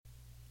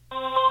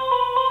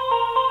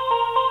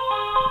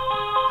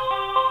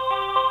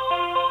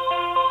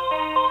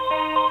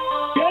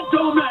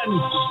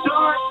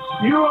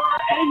your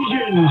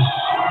engines.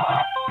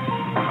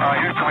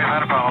 Houston, we've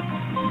had a problem.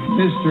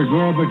 Mr.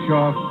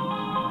 Gorbachev,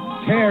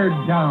 tear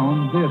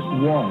down this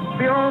wall.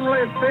 The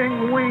only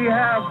thing we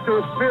have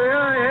to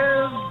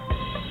fear is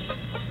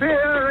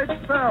fear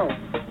itself.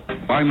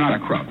 I'm not a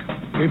crook.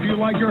 If you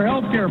like your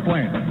health care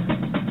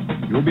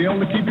plan, you'll be able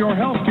to keep your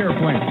health care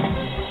plan.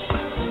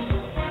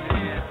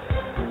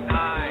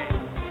 9,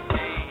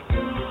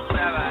 8,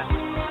 7,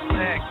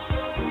 6,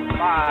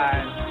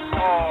 5,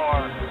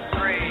 4,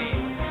 3,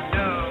 2,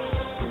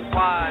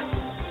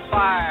 1,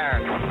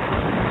 fire.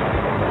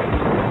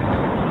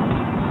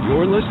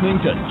 You're listening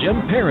to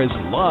Jim Paris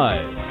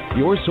Live,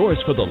 your source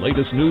for the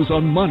latest news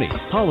on money,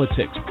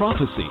 politics,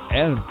 prophecy,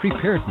 and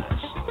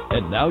preparedness.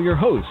 And now your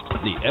host,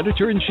 the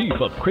editor-in-chief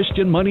of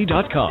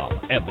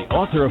ChristianMoney.com and the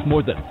author of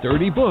more than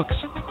 30 books,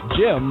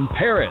 Jim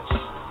Paris.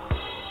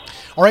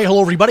 All right,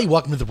 hello, everybody.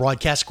 Welcome to the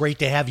broadcast. Great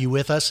to have you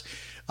with us.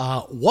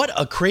 What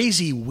a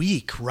crazy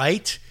week,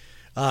 right?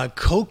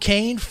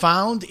 Cocaine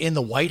found in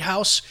the White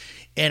House.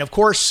 And, of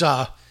course,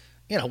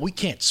 we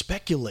can't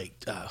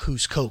speculate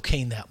whose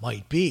cocaine that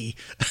might be.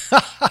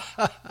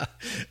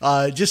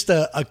 Just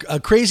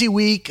a crazy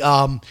week.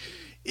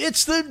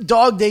 It's the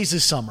dog days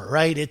of summer,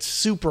 right? It's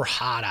super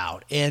hot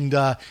out, and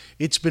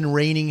it's been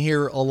raining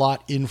here a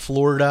lot in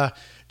Florida,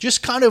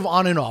 just kind of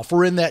on and off.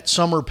 We're in that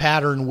summer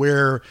pattern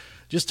where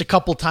just a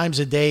couple times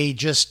a day,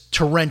 just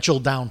torrential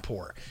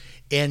downpour.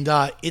 And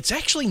it's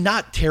actually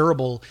not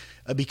terrible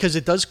because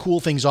it does cool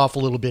things off a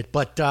little bit,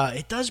 but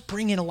it does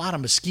bring in a lot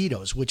of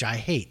mosquitoes, which I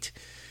hate.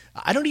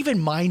 I don't even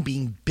mind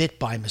being bit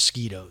by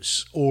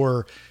mosquitoes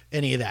or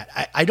any of that.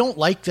 I don't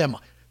like them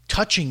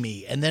touching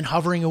me and then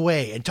hovering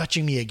away and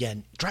touching me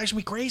again. It drives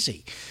me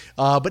crazy.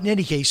 But in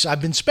any case,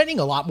 I've been spending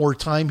a lot more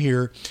time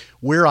here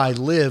where I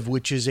live,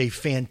 which is a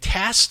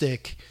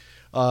fantastic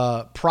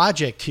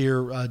project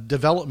here,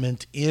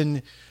 development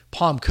in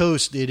Palm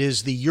Coast. It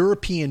is the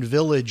European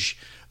Village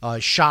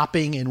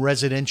shopping and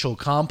residential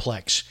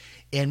complex.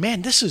 And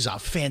man, this is a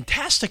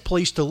fantastic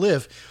place to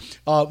live.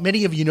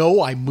 Many of you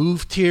know I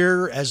moved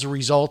here as a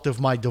result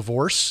of my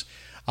divorce.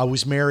 I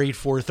was married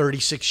for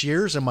 36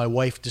 years, and my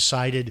wife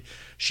decided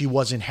she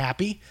wasn't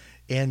happy.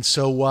 And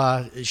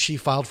so she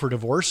filed for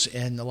divorce,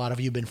 and a lot of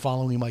you have been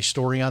following my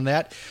story on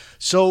that.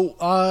 So,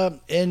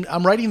 and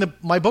I'm writing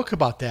my book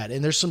about that,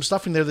 and there's some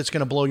stuff in there that's going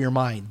to blow your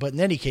mind. But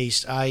in any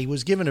case, I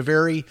was given a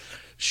very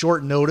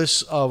short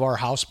notice of our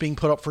house being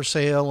put up for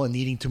sale and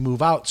needing to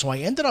move out. So I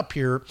ended up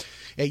here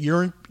at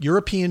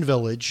European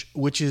Village,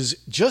 which is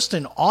just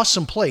an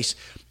awesome place.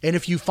 And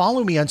if you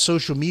follow me on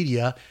social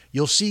media,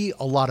 you'll see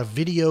a lot of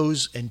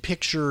videos and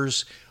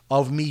pictures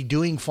of me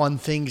doing fun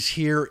things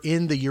here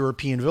in the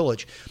European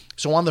Village.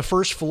 So on the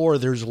first floor,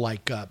 there's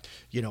like,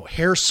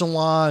 hair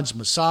salons,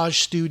 massage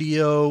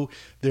studio.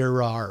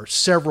 There are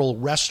several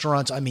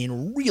restaurants. I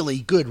mean, really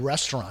good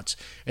restaurants.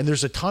 And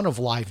there's a ton of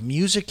live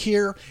music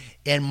here.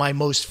 And my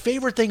most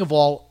favorite thing of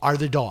all are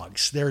the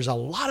dogs. There's a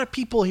lot of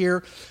people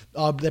here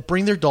that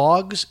bring their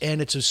dogs,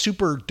 and it's a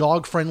super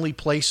dog-friendly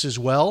place as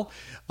well.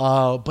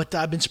 But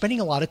I've been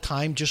spending a lot of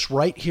time just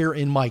right here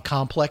in my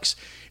complex,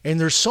 and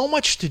there's so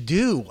much to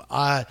do.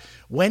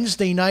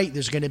 Wednesday night,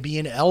 there's going to be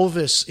an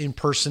Elvis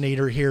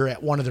impersonator here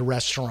at one of the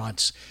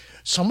restaurants.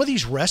 Some of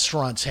these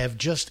restaurants have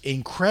just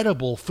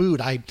incredible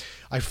food. I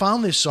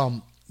found this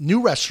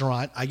new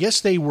restaurant. I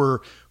guess they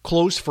were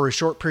closed for a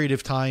short period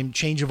of time,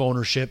 change of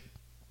ownership.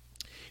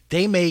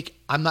 They make,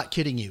 I'm not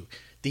kidding you,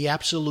 the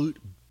absolute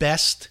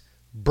best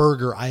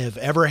burger I have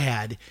ever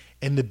had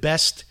and the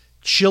best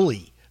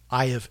chili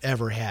I have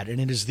ever had. And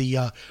it is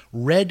the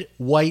Red,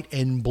 White,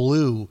 and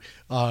Blue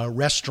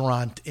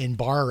restaurant and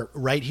bar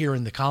right here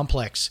in the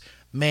complex.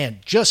 Man,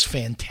 just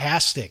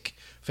fantastic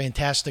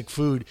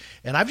food.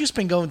 And I've just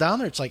been going down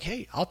there. It's like,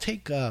 hey, I'll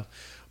take a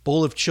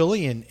bowl of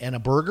chili and a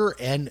burger.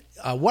 And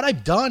what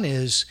I've done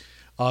is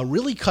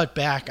really cut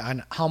back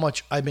on how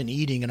much I've been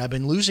eating, and I've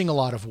been losing a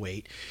lot of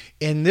weight.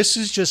 And this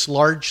is just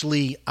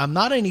largely, I'm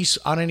not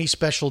on any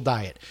special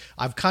diet.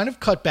 I've kind of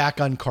cut back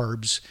on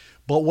carbs,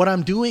 but what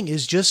I'm doing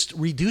is just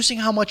reducing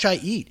how much I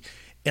eat.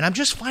 And I'm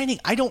just finding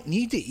I don't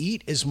need to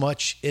eat as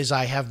much as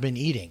I have been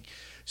eating.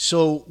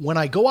 So when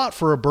I go out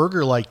for a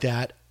burger like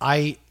that,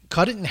 I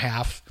cut it in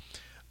half.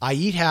 I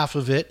eat half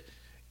of it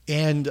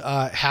and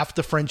half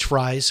the French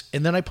fries,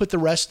 and then I put the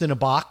rest in a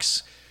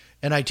box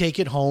and I take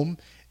it home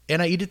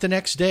and I eat it the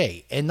next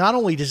day. And not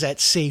only does that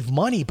save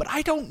money, but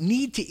I don't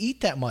need to eat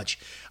that much.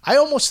 I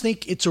almost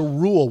think it's a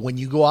rule when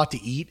you go out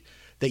to eat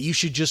that you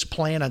should just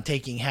plan on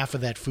taking half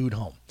of that food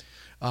home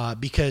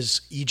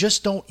because you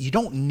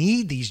don't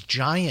need these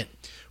giant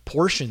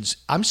portions.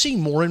 I'm seeing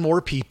more and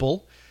more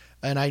people,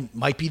 and I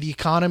might be the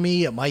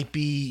economy, it might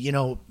be,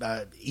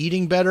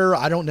 eating better,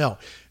 I don't know,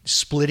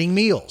 splitting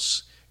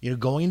meals,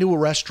 going to a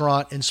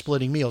restaurant and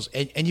splitting meals.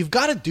 And you've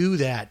got to do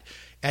that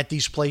at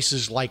these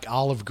places like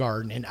Olive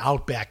Garden and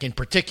Outback in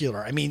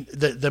particular. I mean,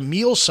 the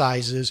meal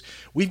sizes,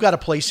 we've got a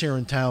place here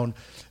in town,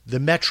 the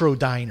Metro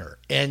Diner,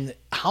 and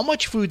how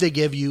much food they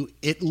give you,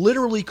 it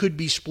literally could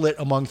be split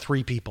among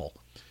 3 people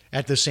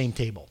at the same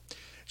table.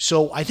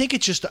 So I think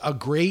it's just a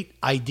great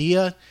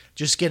idea.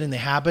 Just get in the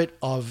habit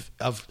of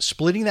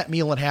splitting that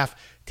meal in half,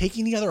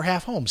 taking the other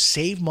half home,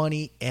 save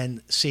money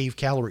and save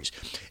calories.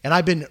 And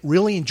I've been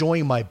really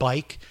enjoying my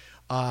bike.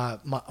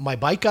 My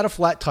bike got a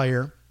flat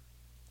tire,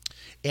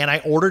 and I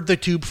ordered the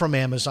tube from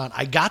Amazon.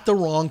 I got the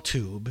wrong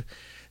tube,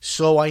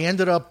 so I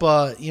ended up,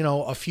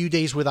 a few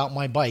days without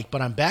my bike.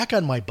 But I'm back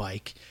on my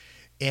bike,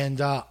 and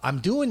I'm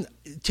doing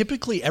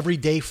typically every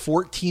day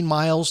 14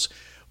 miles,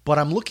 but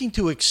I'm looking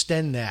to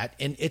extend that.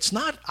 And it's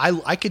not,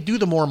 I could do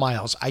the more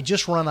miles. I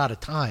just run out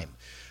of time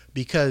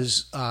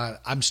because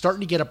I'm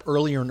starting to get up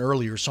earlier and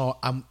earlier. So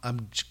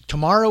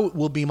tomorrow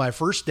will be my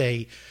first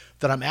day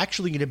that I'm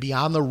actually going to be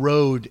on the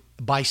road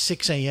by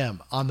 6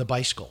 a.m. on the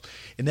bicycle.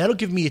 And that'll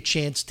give me a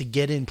chance to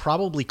get in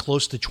probably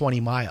close to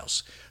 20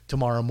 miles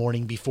tomorrow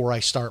morning before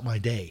I start my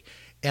day.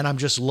 And I'm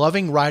just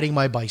loving riding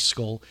my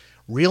bicycle,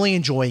 really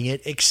enjoying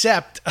it,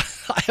 except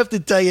I have to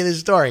tell you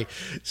this story.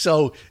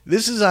 So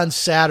this is on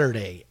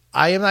Saturday.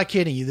 I am not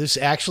kidding you. This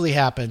actually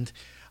happened.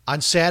 On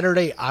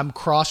Saturday, I'm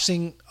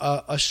crossing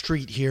a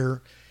street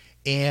here,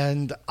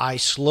 and I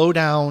slow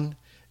down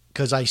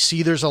because I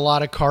see there's a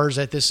lot of cars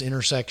at this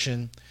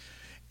intersection.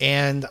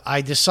 And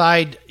I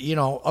decide,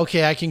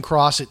 okay, I can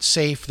cross it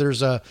safe.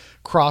 There's a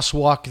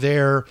crosswalk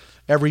there.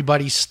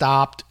 Everybody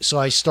stopped. So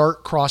I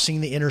start crossing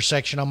the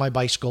intersection on my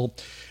bicycle,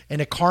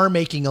 and a car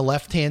making a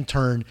left-hand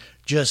turn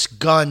just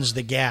guns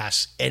the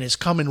gas and is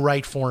coming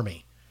right for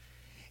me.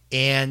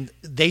 And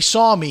they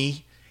saw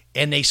me,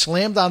 and they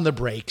slammed on the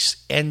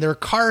brakes, and their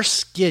car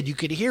skid. You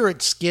could hear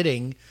it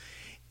skidding,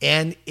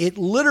 and it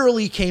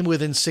literally came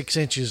within 6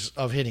 inches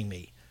of hitting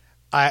me.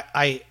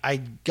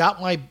 I got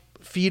my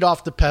feet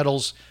off the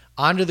pedals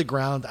onto the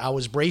ground. I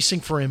was bracing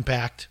for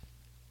impact.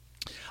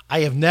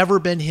 I have never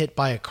been hit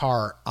by a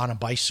car on a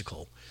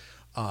bicycle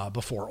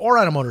before, or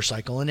on a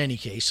motorcycle. In any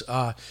case,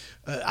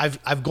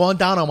 I've gone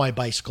down on my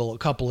bicycle a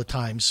couple of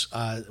times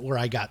where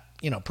I got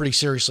pretty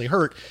seriously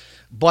hurt,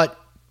 but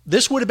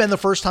this would have been the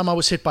first time I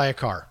was hit by a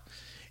car.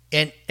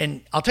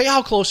 And I'll tell you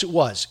how close it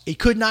was. It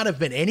could not have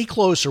been any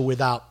closer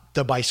without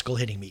the bicycle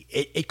hitting me.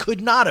 It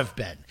could not have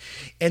been.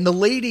 And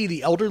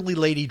the elderly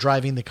lady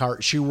driving the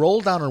car, she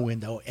rolled down her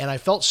window, and I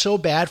felt so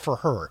bad for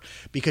her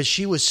because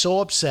she was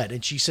so upset.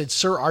 And she said,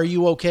 "Sir, are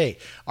you okay?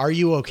 Are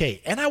you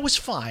okay?" And I was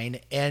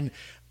fine. And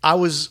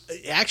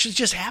actually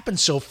just happened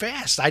so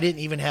fast. I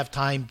didn't even have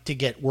time to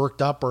get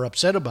worked up or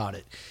upset about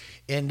it.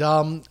 And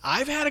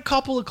I've had a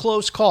couple of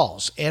close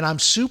calls, and I'm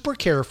super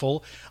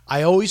careful.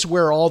 I always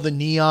wear all the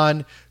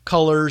neon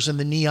colors and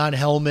the neon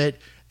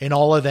helmet and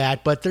all of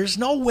that, but there's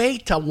no way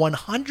to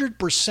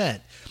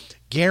 100%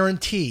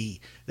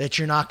 guarantee that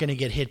you're not going to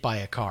get hit by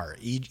a car.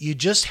 You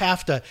just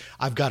have to.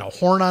 I've got a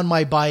horn on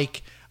my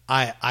bike.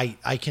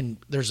 I can.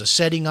 There's a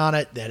setting on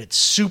it that it's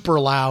super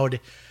loud,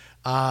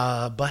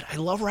 but I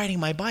love riding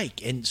my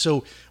bike. And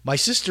so my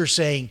sister's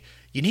saying,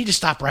 you need to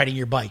stop riding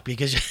your bike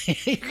because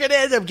you're going to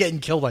end up getting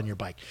killed on your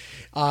bike.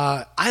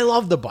 I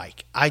love the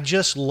bike. I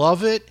just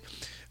love it.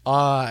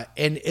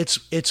 And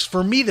it's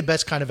for me the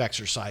best kind of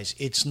exercise.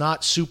 It's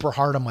not super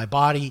hard on my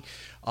body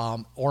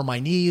or my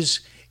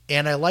knees.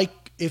 And I like,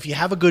 if you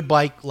have a good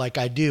bike like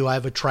I do, I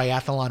have a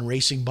triathlon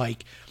racing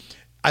bike.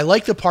 I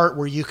like the part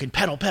where you can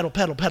pedal,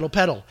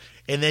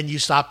 and then you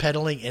stop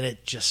pedaling and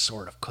it just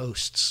sort of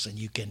coasts and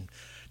you can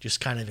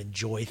just kind of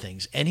enjoy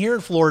things. And here in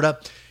Florida,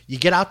 you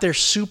get out there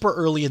super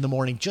early in the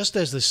morning just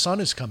as the sun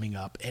is coming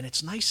up, and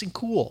it's nice and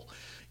cool.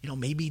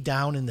 Maybe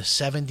down in the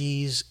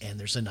 70s, and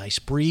there's a nice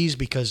breeze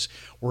because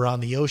we're on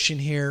the ocean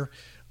here.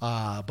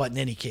 But in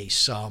any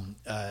case,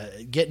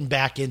 getting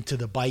back into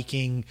the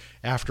biking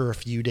after a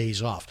few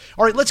days off.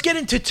 All right, let's get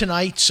into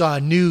tonight's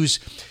news.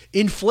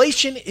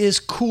 Inflation is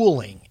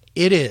cooling.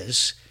 It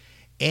is.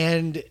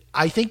 And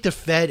I think the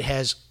Fed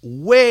has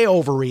way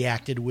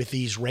overreacted with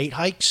these rate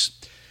hikes.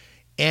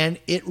 And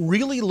it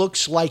really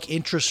looks like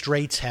interest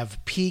rates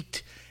have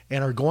peaked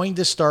and are going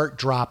to start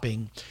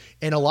dropping.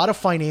 And a lot of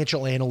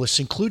financial analysts,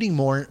 including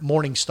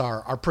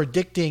Morningstar, are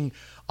predicting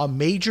a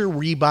major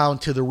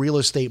rebound to the real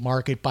estate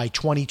market by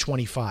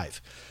 2025.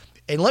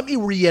 And let me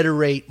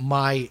reiterate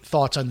my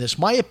thoughts on this.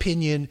 My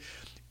opinion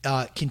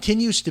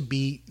continues to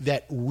be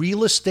that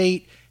real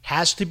estate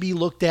has to be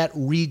looked at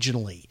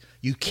regionally.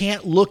 You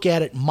can't look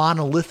at it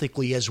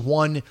monolithically as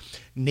one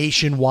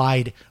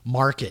nationwide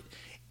market.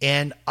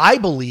 And I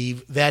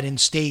believe that in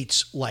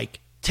states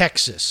like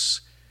Texas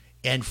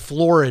and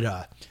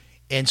Florida,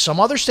 and some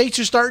other states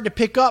are starting to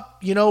pick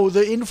up,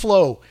 the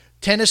inflow,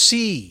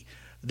 Tennessee,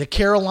 the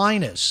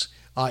Carolinas,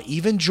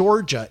 even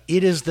Georgia.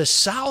 It is the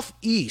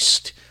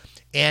Southeast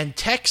and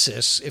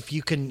Texas, if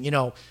you can,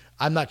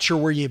 I'm not sure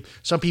where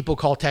some people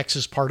call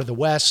Texas part of the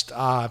West.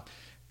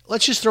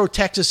 Let's just throw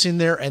Texas in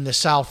there and the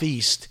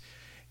Southeast,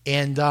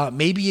 and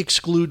maybe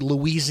exclude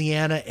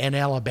Louisiana and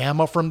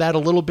Alabama from that a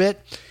little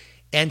bit,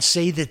 and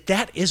say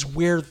that is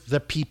where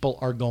the people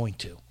are going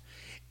to.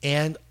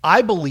 And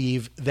I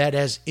believe that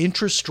as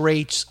interest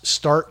rates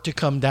start to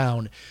come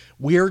down,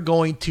 we're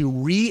going to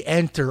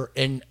re-enter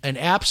an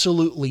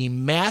absolutely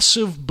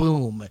massive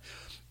boom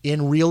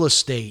in real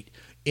estate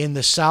in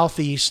the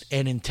Southeast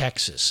and in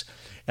Texas.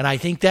 And I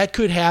think that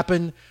could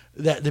happen.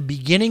 That the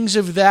beginnings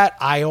of that,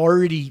 I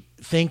already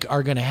think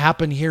are going to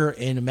happen here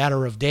in a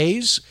matter of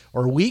days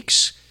or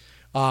weeks.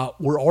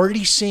 We're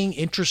already seeing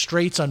interest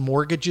rates on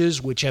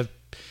mortgages, which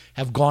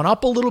have gone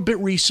up a little bit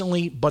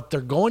recently, but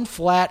they're going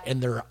flat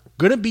and they're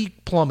going to be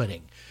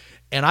plummeting.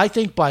 And I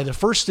think by the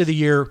first of the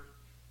year,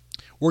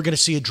 we're going to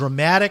see a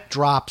dramatic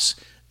drops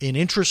in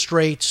interest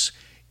rates.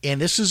 And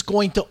this is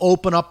going to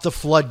open up the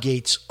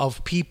floodgates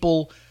of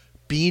people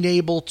being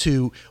able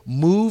to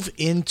move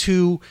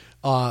into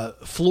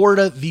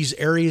Florida, these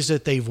areas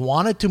that they've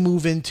wanted to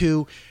move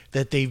into,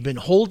 that they've been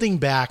holding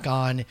back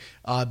on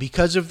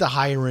because of the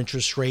higher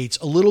interest rates,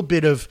 a little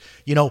bit of,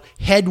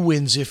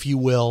 headwinds, if you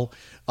will,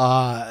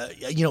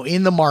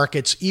 in the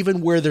markets.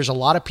 Even where there's a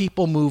lot of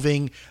people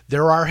moving,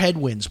 there are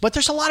headwinds, but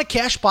there's a lot of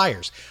cash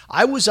buyers.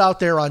 I was out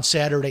there on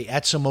Saturday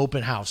at some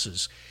open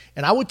houses,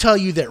 and I would tell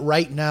you that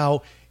right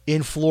now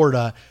in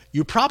Florida,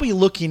 you're probably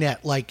looking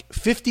at like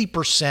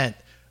 50%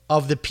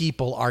 of the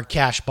people are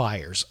cash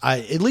buyers,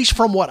 at least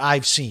from what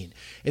I've seen.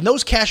 And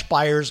those cash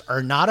buyers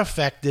are not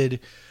affected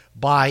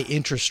by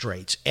interest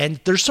rates. And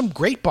there's some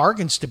great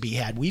bargains to be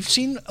had. We've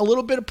seen a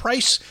little bit of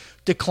price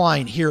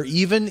decline here,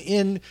 even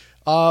in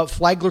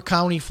Flagler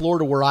County,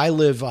 Florida, where I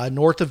live,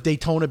 north of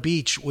Daytona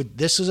Beach.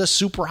 This is a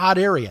super hot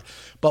area,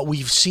 but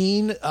we've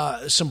seen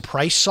some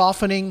price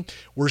softening.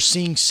 We're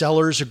seeing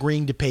sellers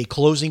agreeing to pay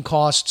closing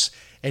costs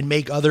and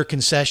make other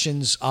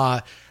concessions.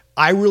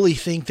 I really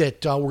think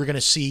that we're going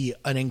to see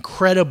an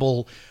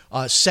incredible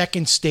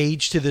second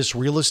stage to this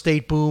real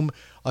estate boom,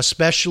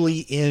 especially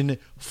in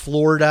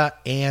Florida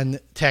and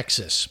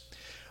Texas.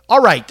 All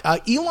right,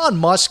 Elon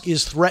Musk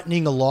is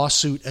threatening a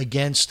lawsuit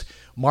against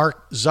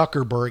Mark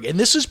Zuckerberg, and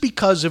this is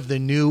because of the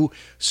new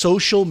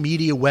social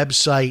media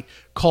website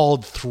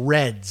called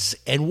Threads.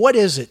 And what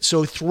is it?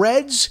 So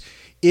Threads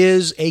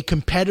is a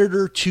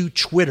competitor to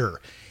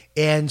Twitter.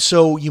 And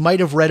so you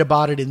might have read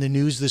about it in the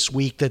news this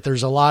week that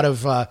there's a lot of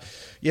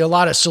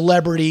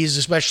celebrities,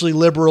 especially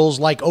liberals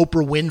like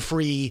Oprah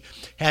Winfrey,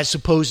 has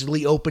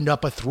supposedly opened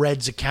up a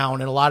Threads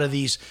account, and a lot of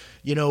these,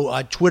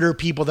 Twitter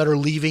people that are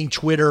leaving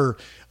Twitter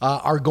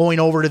are going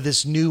over to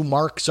this new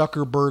Mark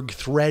Zuckerberg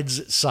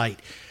Threads site.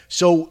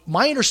 So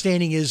my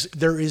understanding is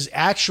there is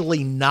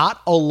actually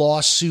not a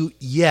lawsuit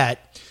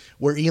yet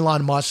where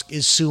Elon Musk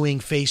is suing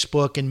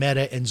Facebook and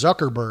Meta and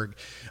Zuckerberg.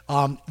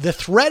 The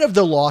threat of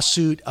the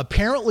lawsuit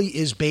apparently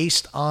is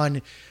based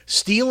on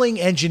stealing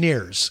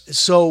engineers.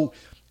 So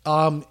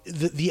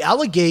the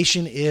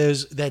allegation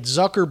is that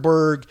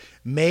Zuckerberg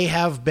may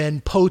have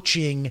been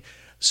poaching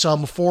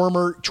some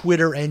former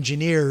Twitter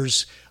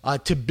engineers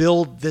to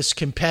build this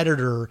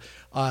competitor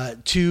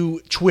to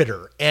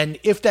Twitter. And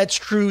if that's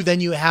true,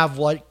 then you have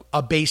like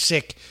a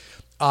basic,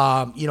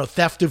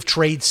 theft of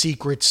trade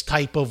secrets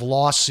type of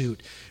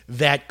lawsuit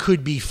that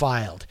could be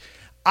filed.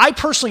 I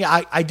personally,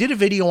 I did a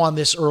video on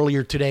this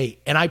earlier today,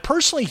 and I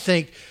personally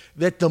think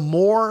that the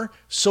more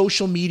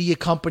social media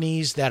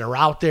companies that are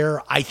out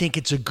there, I think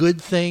it's a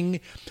good thing.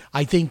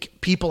 I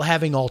think people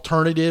having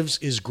alternatives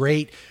is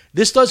great.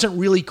 This doesn't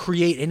really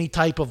create any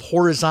type of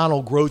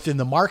horizontal growth in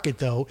the market,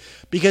 though,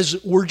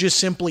 because we're just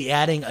simply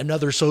adding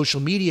another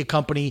social media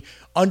company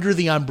under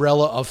the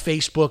umbrella of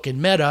Facebook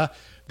and Meta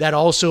that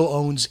also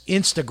owns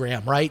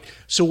Instagram, right?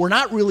 So we're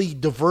not really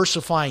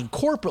diversifying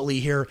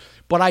corporately here,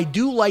 but I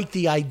do like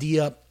the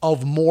idea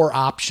of more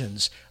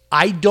options.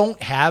 I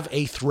don't have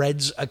a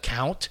Threads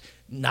account,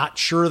 not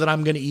sure that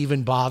I'm going to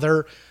even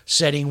bother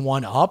setting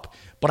one up,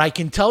 but I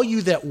can tell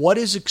you that what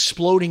is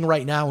exploding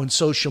right now in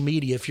social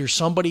media, if you're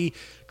somebody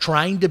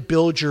trying to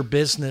build your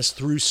business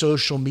through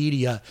social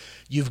media,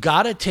 you've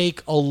got to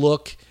take a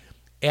look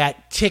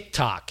at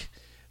TikTok.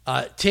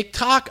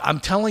 TikTok, I'm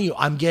telling you,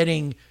 I'm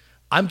getting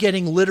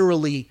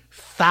literally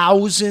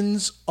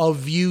thousands of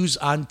views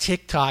on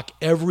TikTok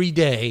every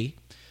day,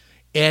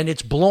 and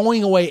it's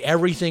blowing away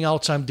everything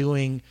else I'm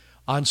doing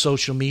on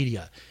social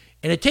media.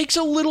 And it takes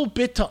a little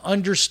bit to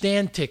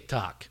understand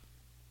TikTok,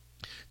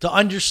 to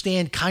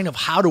understand kind of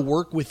how to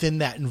work within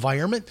that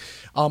environment.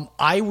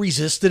 I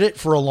resisted it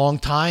for a long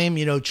time,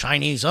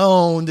 Chinese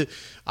owned,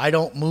 I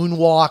don't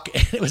moonwalk,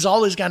 and it was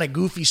all this kind of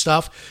goofy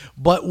stuff.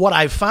 But what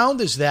I found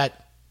is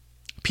that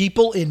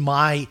people in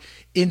my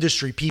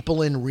industry,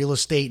 people in real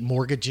estate,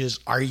 mortgages,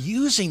 are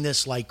using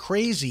this like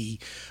crazy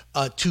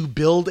to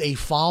build a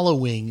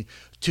following,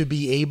 to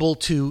be able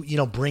to,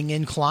 bring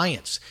in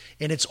clients.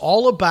 And it's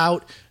all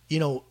about,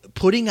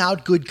 putting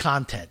out good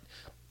content.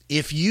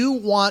 If you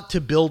want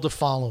to build a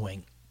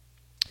following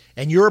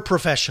and you're a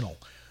professional,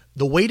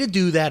 the way to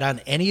do that on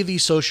any of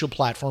these social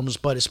platforms,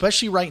 but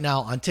especially right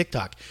now on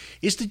TikTok,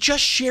 is to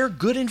just share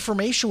good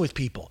information with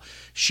people.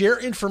 Share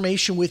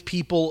information with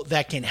people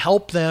that can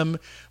help them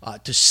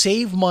to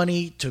save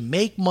money, to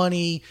make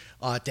money,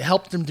 to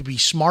help them to be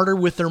smarter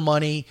with their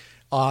money.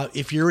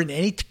 If you're in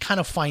any kind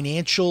of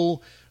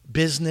financial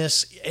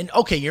business, and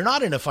okay, you're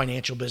not in a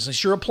financial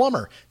business, you're a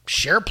plumber,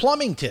 share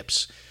plumbing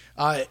tips.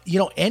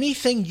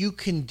 Anything you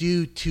can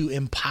do to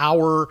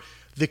empower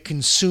the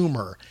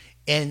consumer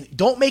And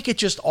don't make it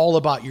just all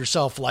about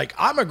yourself, like,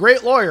 I'm a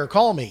great lawyer,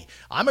 call me.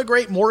 I'm a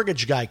great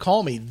mortgage guy,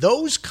 call me.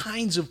 Those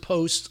kinds of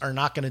posts are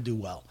not going to do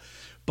well.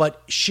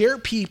 But share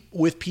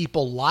with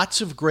people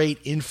lots of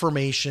great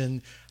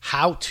information,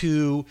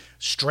 how-to,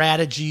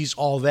 strategies,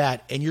 all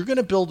that, and you're going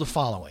to build a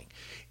following.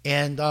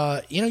 And,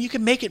 you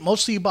can make it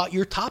mostly about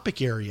your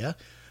topic area,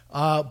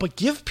 but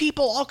give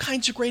people all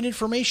kinds of great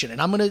information.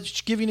 And I'm going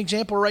to give you an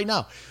example right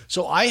now.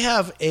 So I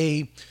have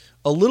a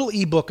little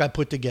ebook I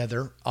put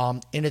together,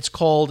 and it's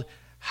called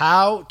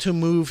How to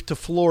Move to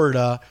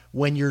Florida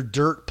When You're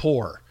Dirt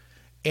Poor.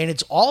 And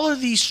it's all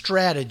of these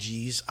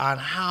strategies on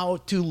how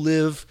to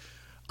live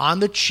on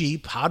the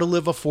cheap, how to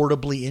live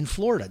affordably in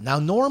Florida. Now,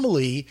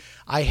 normally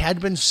I had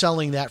been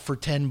selling that for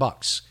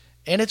 $10,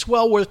 and it's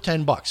well worth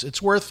 $10.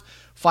 It's worth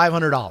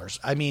 $500.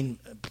 I mean,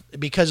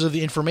 because of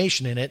the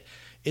information in it,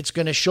 it's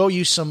going to show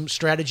you some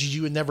strategies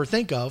you would never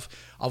think of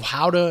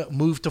how to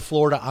move to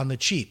Florida on the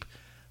cheap.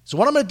 So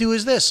what I'm going to do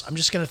is this. I'm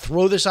just going to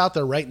throw this out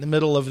there right in the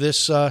middle of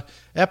this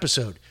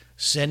episode.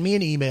 Send me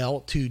an email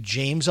to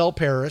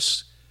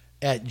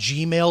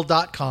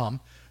jameslparis@gmail.com.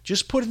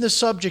 Just put in the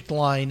subject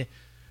line,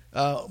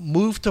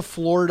 Move to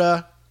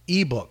Florida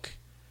ebook,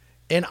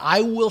 and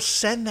I will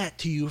send that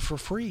to you for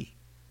free.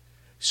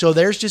 So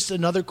there's just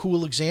another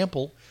cool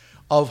example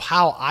of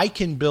how I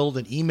can build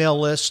an email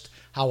list,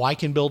 how I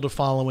can build a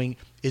following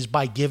is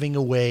by giving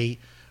away,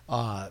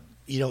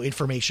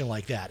 information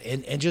like that.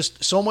 And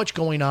just so much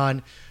going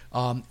on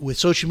with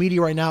social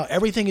media right now.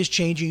 Everything is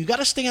changing. You got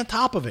to stay on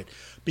top of it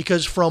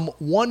because from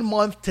 1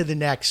 month to the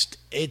next,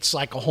 it's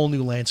like a whole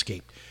new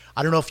landscape.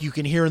 I don't know if you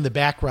can hear in the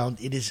background.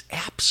 It is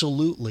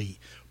absolutely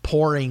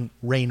pouring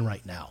rain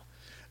right now.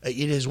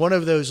 It is one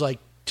of those like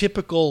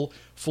typical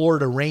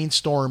Florida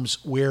rainstorms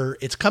where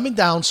it's coming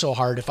down so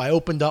hard. If I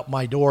opened up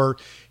my door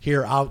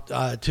here out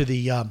to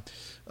the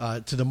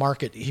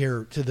market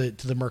here, to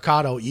the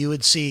Mercado, you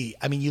would see,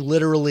 I mean, you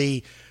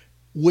literally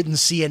wouldn't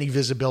see any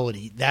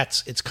visibility.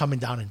 It's coming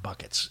down in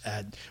buckets.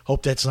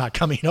 Hope that's not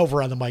coming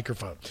over on the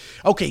microphone.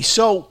 Okay,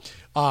 so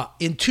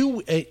in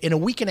a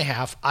week and a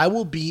half, I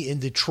will be in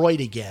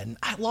Detroit again.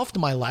 I loved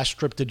my last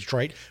trip to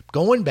Detroit.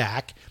 Going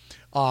back,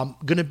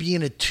 going to be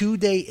in a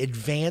 2-day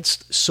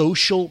advanced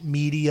social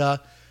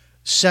media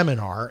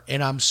seminar,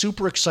 and I'm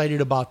super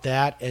excited about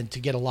that and to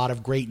get a lot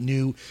of great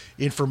new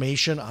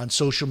information on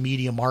social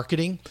media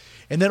marketing.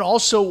 And then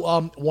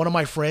also one of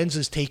my friends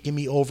is taking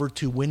me over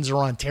to Windsor,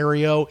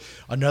 Ontario.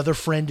 Another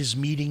friend is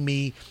meeting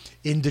me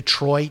in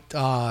Detroit.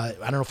 I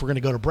don't know if we're going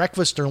to go to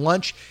breakfast or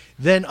lunch.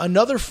 Then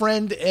another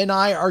friend and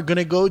I are going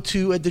to go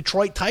to a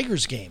Detroit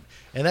Tigers game,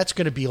 and that's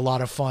going to be a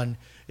lot of fun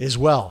as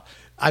well.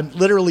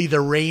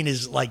 The rain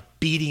is like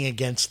beating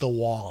against the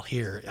wall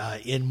here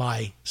in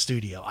my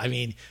studio. I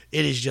mean,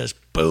 it is just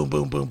boom,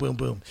 boom, boom, boom,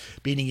 boom,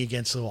 beating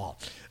against the wall.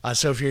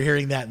 So if you're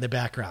hearing that in the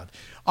background.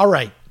 All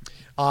right.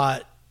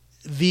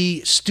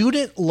 The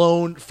student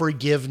loan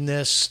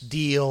forgiveness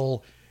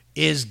deal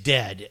is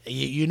dead.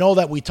 You know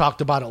that we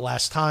talked about it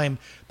last time.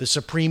 The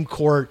Supreme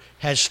Court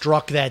has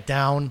struck that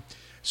down.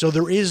 So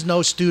there is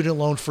no student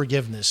loan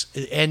forgiveness.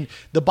 And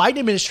the Biden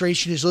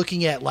administration is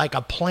looking at like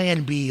a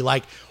plan B,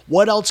 like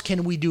what else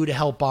can we do to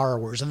help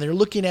borrowers? And they're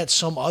looking at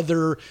some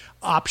other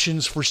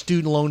options for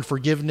student loan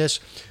forgiveness.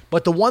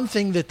 But the one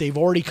thing that they've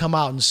already come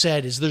out and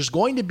said is there's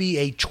going to be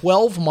a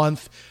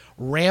 12-month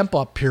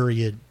ramp-up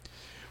period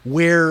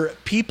where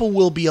people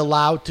will be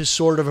allowed to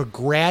sort of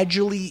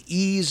gradually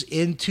ease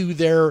into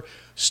their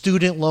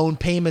student loan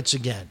payments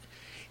again.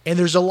 And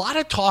there's a lot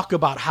of talk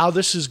about how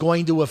this is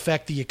going to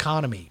affect the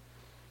economy.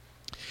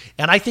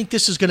 And I think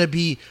this is going to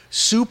be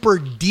super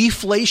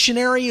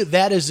deflationary.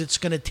 That is, it's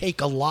going to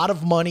take a lot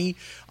of money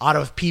out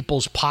of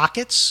people's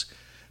pockets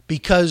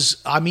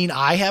because, I mean,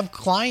 I have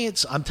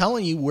clients, I'm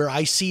telling you, where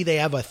I see they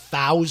have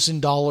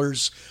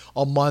 $1,000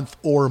 a month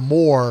or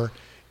more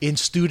in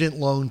student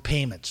loan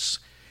payments.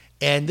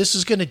 And this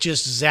is going to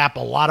just zap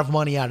a lot of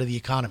money out of the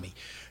economy.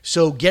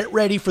 So get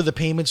ready for the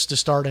payments to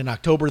start in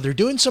October. They're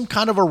doing some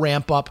kind of a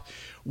ramp up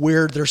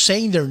where they're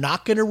saying they're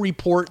not going to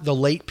report the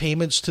late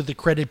payments to the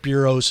credit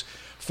bureaus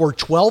for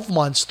 12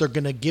 months. They're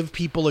going to give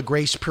people a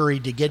grace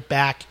period to get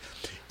back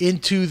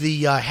into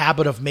the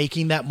habit of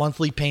making that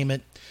monthly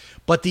payment.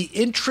 But the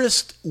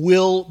interest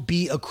will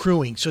be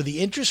accruing. So the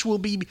interest will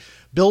be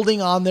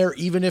building on there,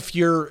 even if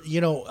you're,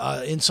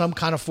 in some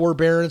kind of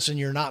forbearance and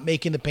you're not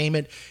making the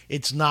payment.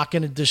 It's not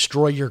going to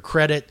destroy your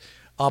credit.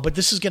 But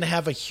this is going to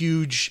have a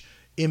huge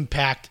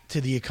impact to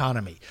the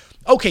economy.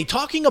 Okay,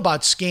 talking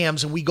about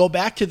scams, and we go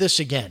back to this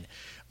again.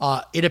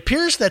 It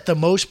appears that the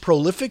most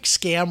prolific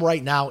scam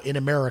right now in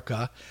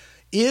America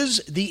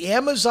is the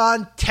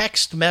Amazon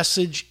text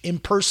message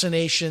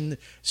impersonation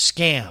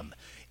scam.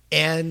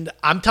 And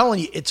I'm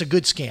telling you, it's a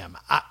good scam.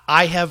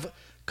 I have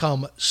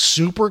come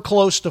super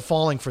close to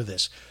falling for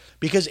this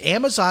because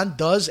Amazon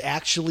does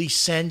actually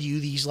send you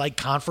these like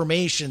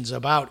confirmations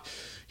about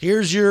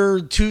here's your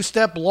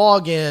 2-step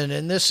login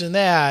and this and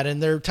that,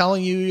 and they're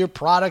telling you your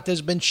product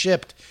has been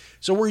shipped.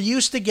 So we're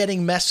used to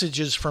getting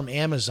messages from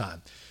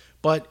Amazon,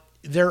 but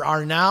there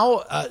are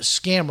now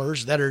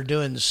scammers that are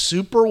doing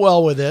super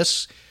well with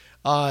this.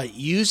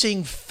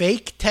 using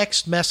fake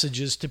text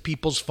messages to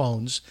people's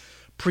phones,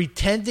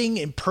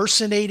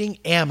 impersonating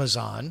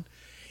Amazon,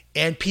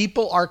 and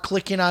people are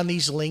clicking on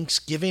these links,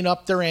 giving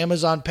up their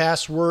Amazon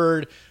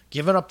password,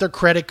 giving up their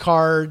credit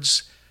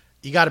cards.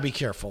 You got to be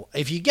careful.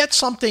 If you get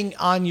something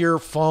on your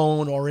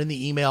phone or in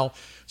the email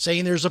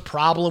saying there's a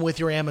problem with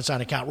your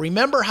Amazon account,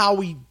 remember how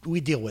we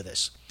deal with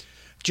this.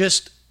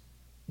 Just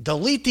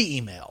delete the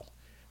email.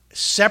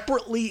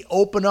 Separately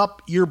open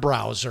up your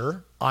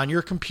browser on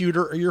your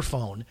computer or your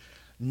phone,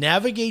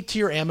 navigate to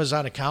your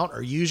Amazon account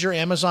or use your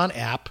Amazon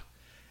app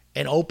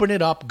and open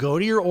it up, go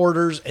to your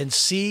orders and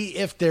see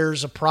if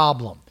there's a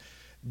problem.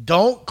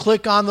 Don't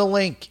click on the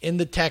link in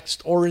the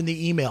text or in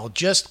the email.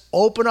 Just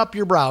open up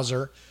your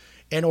browser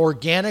and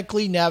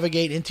organically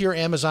navigate into your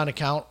Amazon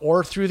account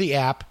or through the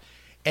app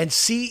and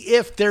see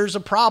if there's a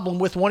problem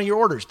with one of your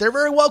orders. There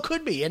very well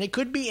could be, and it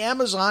could be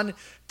Amazon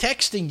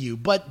texting you,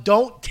 but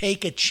don't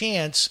take a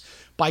chance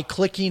by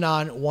clicking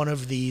on one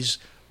of these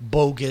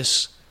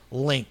bogus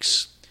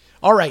links.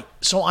 All right,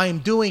 so I am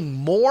doing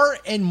more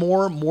and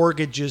more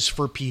mortgages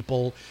for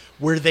people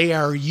where they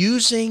are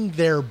using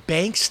their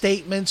bank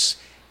statements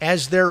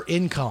as their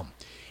income.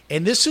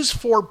 And this is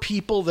for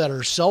people that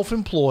are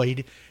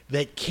self-employed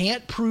that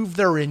can't prove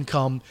their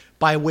income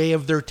by way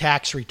of their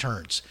tax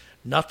returns.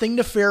 Nothing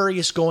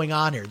nefarious going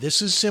on here.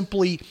 This is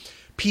simply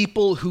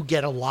people who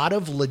get a lot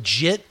of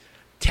legit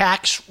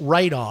tax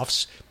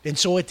write-offs. And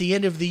so at the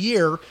end of the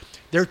year,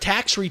 their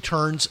tax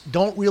returns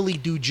don't really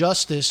do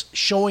justice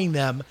showing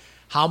them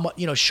how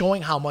much,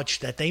 showing how much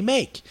that they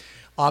make.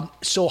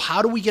 So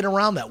how do we get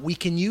around that? We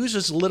can use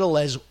as little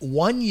as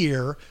 1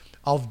 year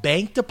of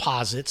bank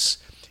deposits.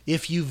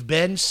 If you've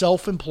been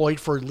self-employed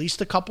for at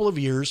least a couple of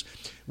years,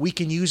 we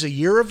can use a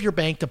year of your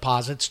bank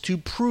deposits to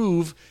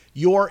prove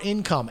your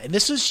income. And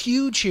this is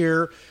huge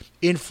here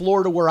in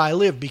Florida where I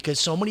live because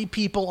so many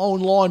people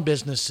own lawn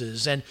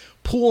businesses and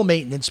pool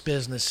maintenance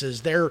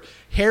businesses. They're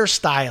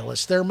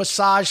hairstylists, they're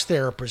massage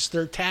therapists,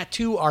 they're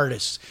tattoo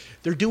artists.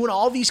 They're doing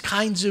all these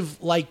kinds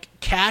of like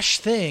cash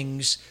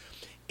things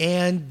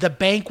and the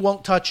bank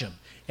won't touch them.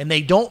 And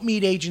they don't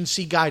meet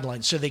agency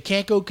guidelines, so they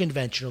can't go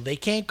conventional. They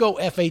can't go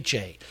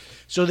FHA.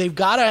 So they've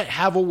got to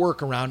have a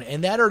workaround,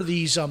 and that are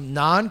these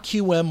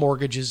non-QM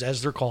mortgages,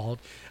 as they're called,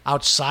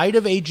 outside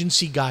of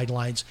agency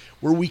guidelines,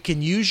 where we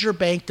can use your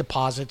bank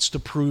deposits to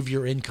prove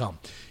your income.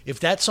 If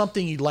that's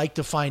something you'd like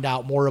to find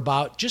out more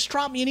about, just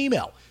drop me an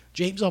email,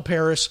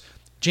 jamesoparis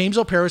at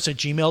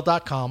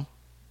gmail.com.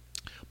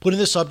 Put in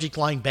the subject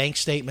line bank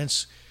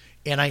statements,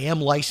 and I am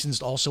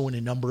licensed also in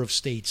a number of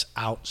states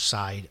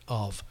outside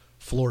of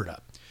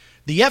Florida.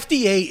 The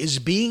FDA is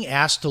being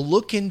asked to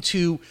look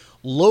into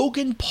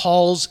Logan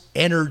Paul's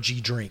energy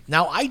drink.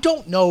 Now, I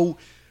don't know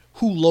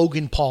who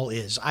Logan Paul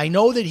is. I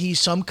know that he's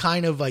some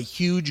kind of a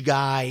huge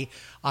guy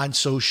on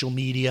social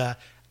media.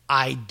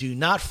 I do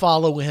not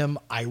follow him.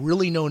 I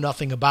really know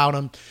nothing about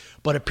him.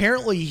 But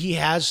apparently he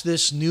has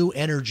this new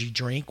energy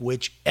drink,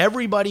 which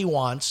everybody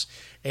wants,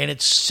 and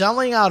it's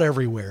selling out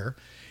everywhere.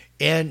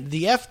 And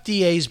the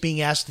FDA is being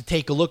asked to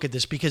take a look at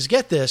this because,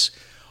 get this,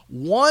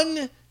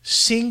 one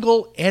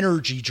single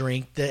energy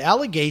drink, the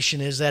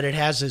allegation is that it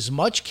has as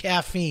much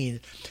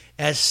caffeine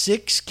as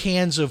 6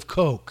 cans of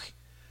Coke,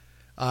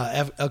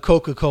 a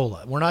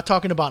Coca-Cola. We're not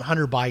talking about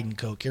Hunter Biden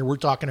Coke here. We're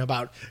talking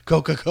about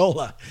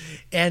Coca-Cola.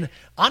 And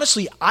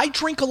honestly, I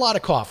drink a lot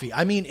of coffee.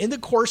 I mean, in the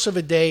course of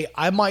a day,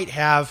 I might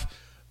have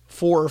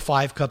 4 or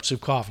 5 cups of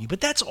coffee, but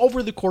that's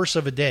over the course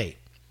of a day.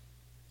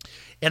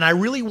 And I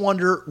really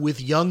wonder with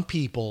young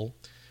people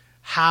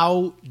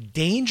how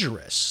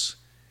dangerous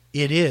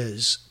it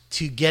is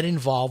to get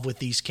involved with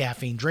these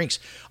caffeine drinks,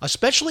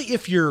 especially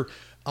if you're,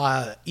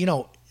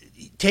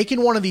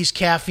 taking one of these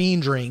caffeine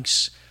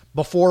drinks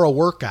before a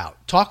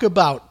workout. Talk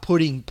about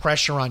putting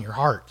pressure on your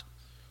heart.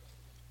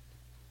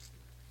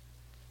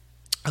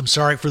 I'm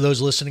sorry for those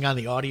listening on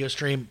the audio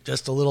stream.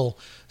 Just a little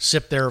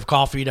sip there of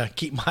coffee to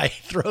keep my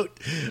throat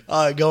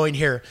going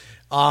here.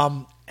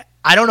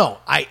 I don't know.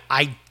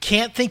 I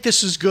can't think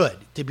this is good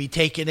to be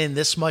taking in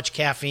this much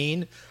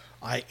caffeine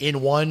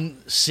in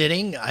one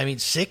sitting. I mean,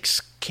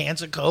 6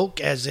 cans of Coke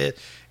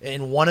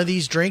in one of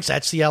these drinks.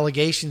 That's the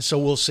allegation, so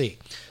we'll see.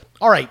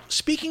 All right,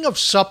 speaking of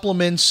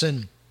supplements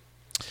and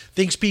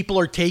things people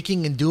are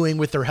taking and doing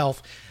with their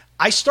health,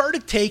 I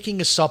started taking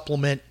a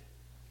supplement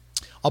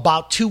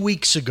about 2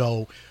 weeks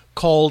ago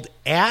called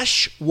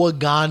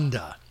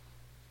ashwagandha.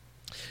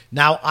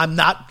 Now, I'm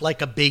not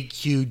like a big,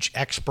 huge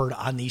expert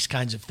on these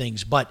kinds of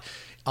things, but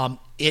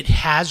it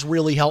has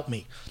really helped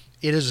me.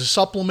 It is a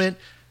supplement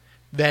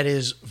that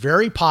is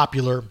very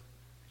popular,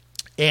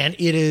 and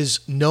it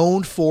is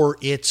known for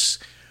its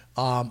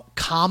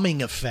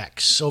calming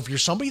effects. So if you're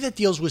somebody that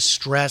deals with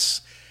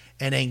stress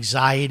and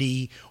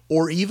anxiety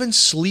or even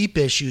sleep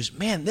issues,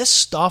 man, this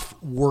stuff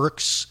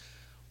works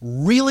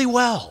really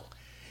well.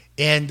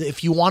 And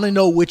if you want to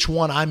know which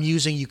one I'm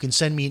using, you can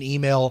send me an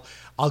email.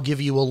 I'll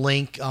give you a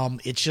link.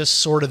 It's just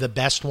sort of the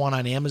best one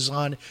on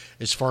Amazon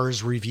as far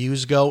as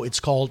reviews go. It's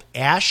called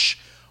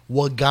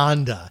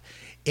ashwagandha.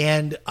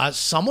 And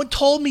someone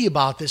told me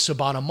about this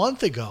about a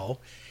month ago,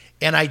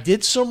 And I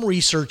did some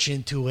research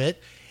into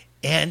it,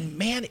 and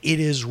man, it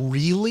is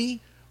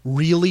really,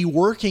 really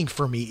working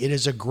for me. It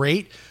is a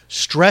great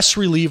stress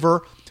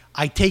reliever.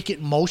 I take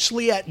it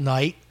mostly at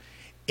night,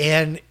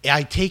 and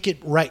I take it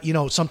right,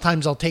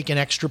 sometimes I'll take an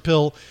extra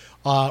pill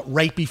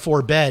right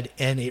before bed,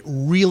 and it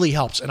really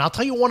helps. And I'll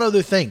tell you one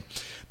other thing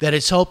that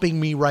is helping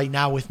me right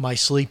now with my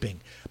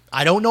sleeping.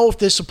 I don't know if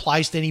this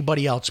applies to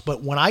anybody else,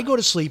 but when I go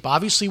to sleep,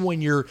 obviously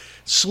when you're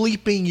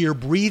sleeping, you're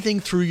breathing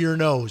through your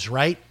nose,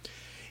 right?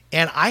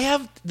 And I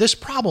have this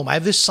problem. I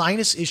have this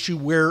sinus issue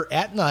where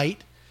at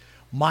night,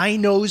 my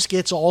nose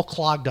gets all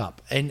clogged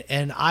up.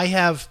 And I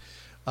have,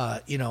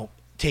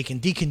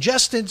 taken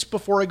decongestants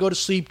before I go to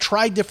sleep,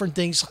 tried different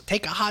things,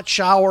 take a hot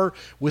shower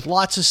with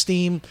lots of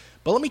steam.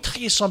 But let me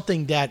tell you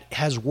something that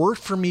has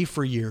worked for me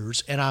for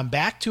years, and I'm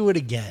back to it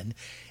again.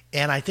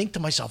 And I think to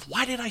myself,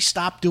 why did I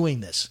stop doing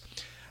this?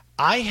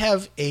 I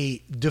have a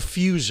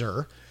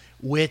diffuser,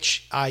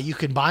 which you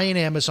can buy on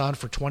Amazon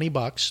for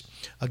 $20.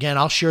 Again,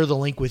 I'll share the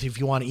link with you if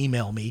you want to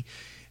email me.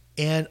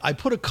 And I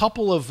put a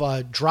couple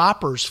of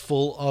droppers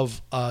full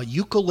of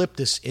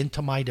eucalyptus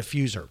into my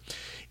diffuser.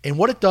 And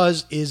what it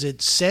does is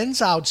it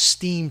sends out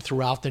steam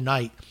throughout the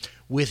night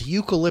with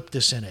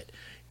eucalyptus in it.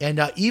 And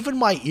even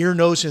my ear,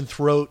 nose, and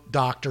throat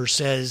doctor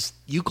says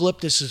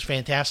eucalyptus is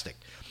fantastic.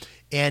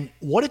 And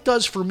what it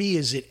does for me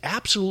is it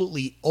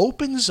absolutely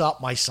opens up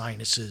my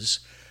sinuses.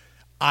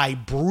 I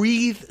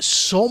breathe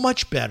so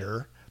much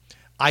better.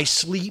 I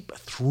sleep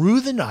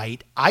through the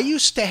night. I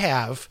used to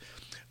have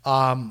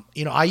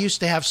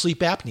sleep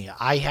apnea.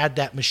 I had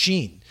that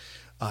machine.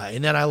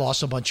 And then I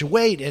lost a bunch of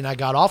weight and I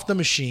got off the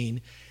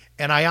machine.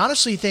 And I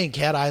honestly think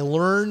had I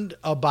learned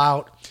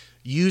about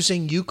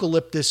using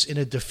eucalyptus in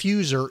a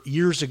diffuser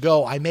years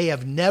ago, I may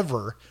have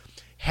never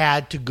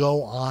had to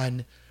go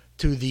on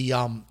to the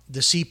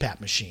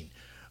CPAP machine.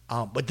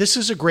 But this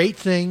is a great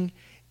thing.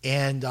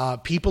 And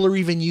people are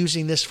even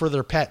using this for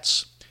their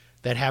pets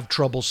that have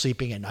trouble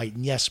sleeping at night.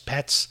 And yes,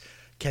 pets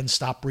can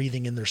stop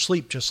breathing in their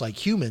sleep just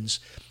like humans.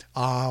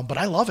 But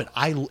I love it.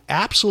 I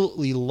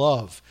absolutely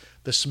love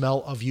the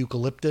smell of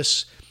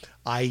eucalyptus.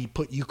 I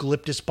put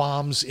eucalyptus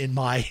bombs in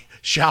my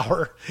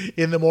shower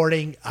in the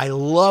morning. I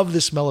love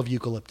the smell of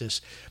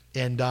eucalyptus.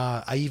 And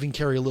I even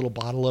carry a little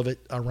bottle of it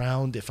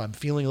around. If I'm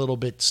feeling a little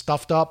bit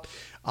stuffed up,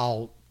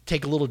 I'll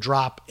take a little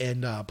drop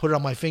and put it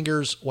on my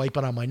fingers, wipe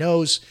it on my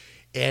nose,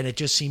 and it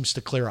just seems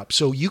to clear up.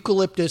 So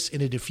eucalyptus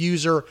in a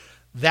diffuser,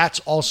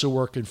 that's also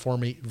working for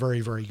me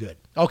very, very good.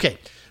 Okay,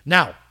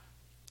 now,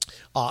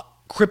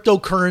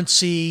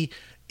 cryptocurrency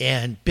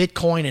and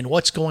Bitcoin and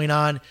what's going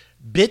on.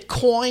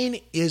 Bitcoin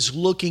is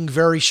looking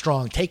very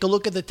strong. Take a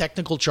look at the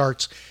technical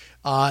charts.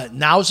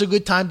 Now's a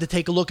good time to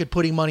take a look at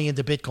putting money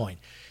into Bitcoin.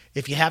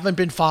 If you haven't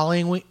been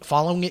following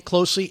it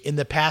closely in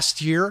the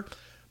past year,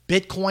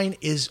 Bitcoin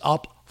is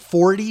up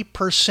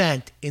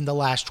 40% in the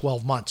last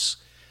 12 months.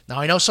 Now,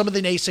 I know some of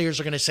the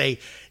naysayers are going to say,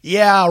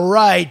 yeah,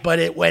 right, but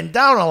it went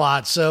down a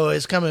lot, so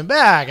it's coming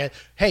back.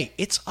 Hey,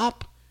 it's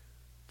up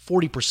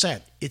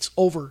 40%. It's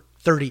over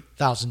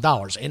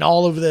 $30,000. And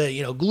all of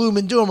the gloom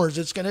and doomers,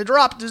 it's going to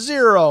drop to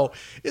zero.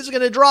 It's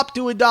going to drop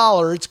to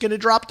 $1. It's going to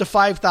drop to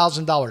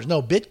 $5,000.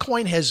 No,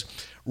 Bitcoin has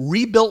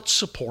rebuilt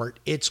support.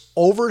 It's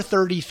over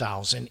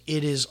 30,000.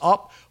 It is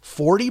up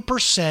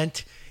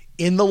 40%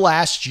 in the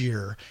last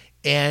year.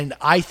 And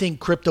I think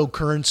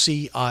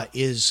cryptocurrency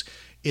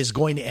is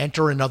going to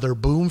enter another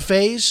boom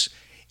phase.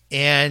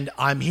 And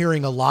I'm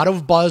hearing a lot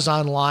of buzz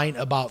online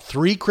about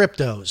 3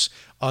 cryptos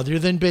other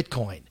than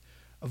Bitcoin.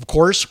 Of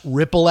course,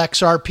 Ripple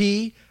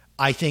XRP,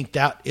 I think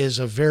that is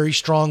a very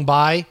strong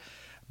buy.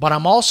 But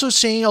I'm also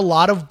seeing a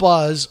lot of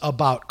buzz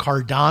about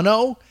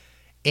Cardano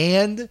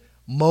and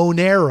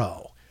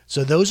Monero.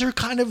 So those are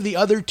kind of the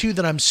other 2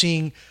 that I'm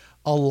seeing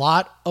a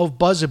lot of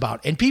buzz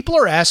about. And people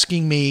are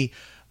asking me,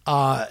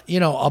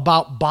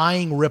 about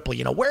buying Ripple.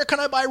 Where can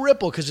I buy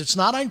Ripple? Because it's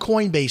not on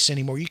Coinbase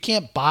anymore. You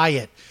can't buy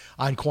it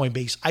on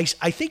Coinbase.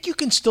 I think you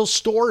can still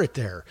store it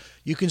there.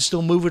 You can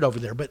still move it over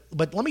there. But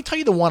let me tell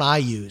you the one I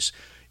use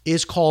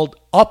is called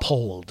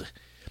Uphold.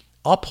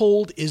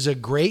 Uphold is a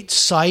great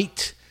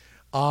site.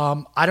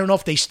 I don't know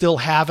if they still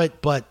have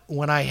it, but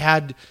when I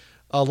had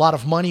a lot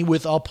of money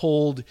with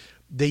Uphold,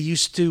 they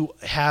used to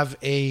have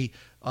a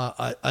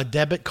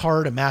debit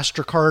card, a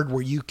MasterCard,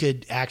 where you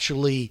could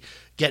actually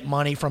get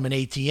money from an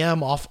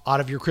ATM out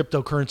of your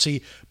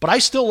cryptocurrency. But I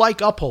still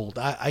like Uphold.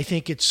 I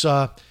think it's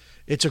a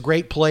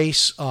great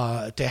place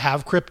to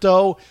have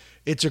crypto.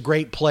 It's a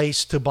great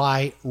place to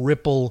buy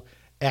Ripple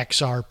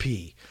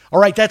XRP. All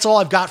right, that's all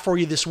I've got for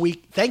you this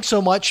week. Thanks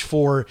so much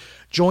for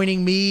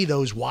joining me,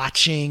 those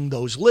watching,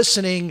 those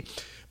listening.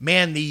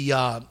 Man,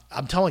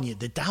 I'm telling you,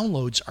 the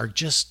downloads are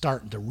just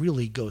starting to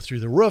really go through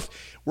the roof.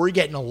 We're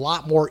getting a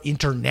lot more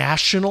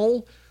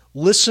international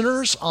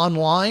listeners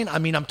online. I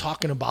mean, I'm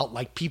talking about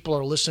like people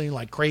are listening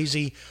like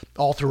crazy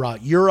all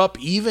throughout Europe,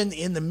 even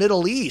in the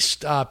Middle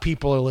East,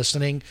 people are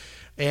listening.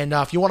 And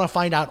if you want to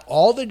find out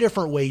all the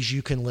different ways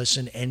you can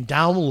listen and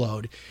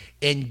download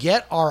and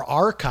get our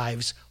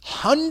archives,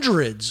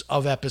 hundreds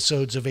of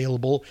episodes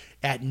available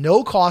at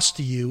no cost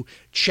to you,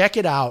 check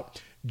it out,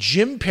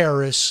 Jim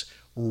Paris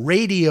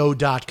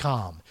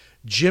jimparisradio.com.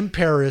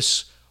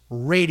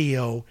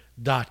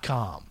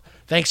 jimparisradio.com.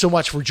 Thanks so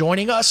much for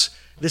joining us.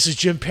 This is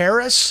Jim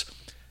Paris.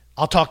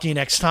 I'll talk to you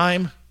next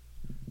time.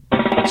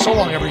 So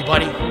long,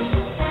 everybody.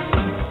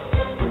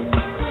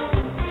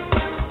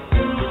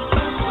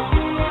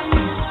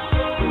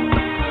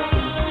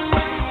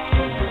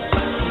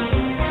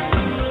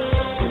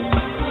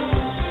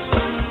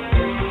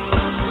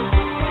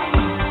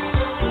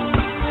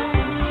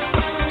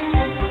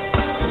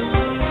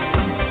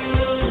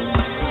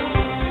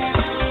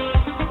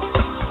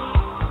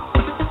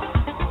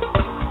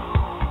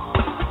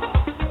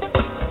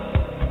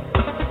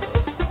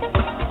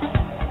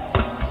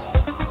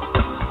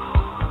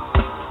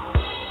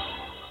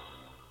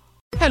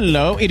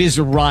 Hello, it is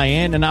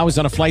Ryan, and I was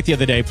on a flight the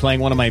other day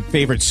playing one of my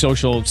favorite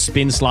social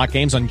spin slot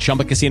games on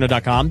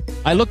ChumbaCasino.com.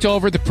 I looked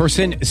over at the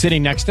person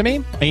sitting next to me,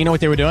 and you know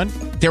what they were doing?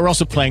 They were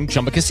also playing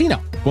Chumba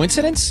Casino.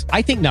 Coincidence?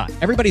 I think not.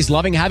 Everybody's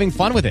loving having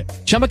fun with it.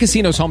 Chumba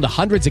Casino is home to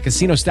hundreds of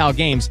casino-style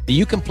games that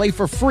you can play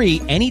for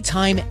free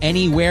anytime,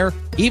 anywhere,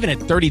 even at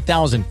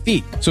 30,000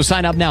 feet. So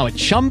sign up now at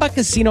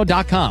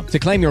ChumbaCasino.com to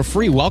claim your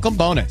free welcome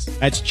bonus.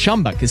 That's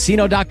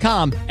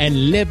ChumbaCasino.com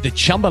and live the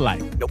Chumba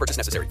life. No purchase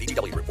necessary.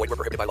 VGW Group. Void where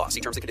prohibited by law.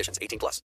 See terms and conditions. 18+.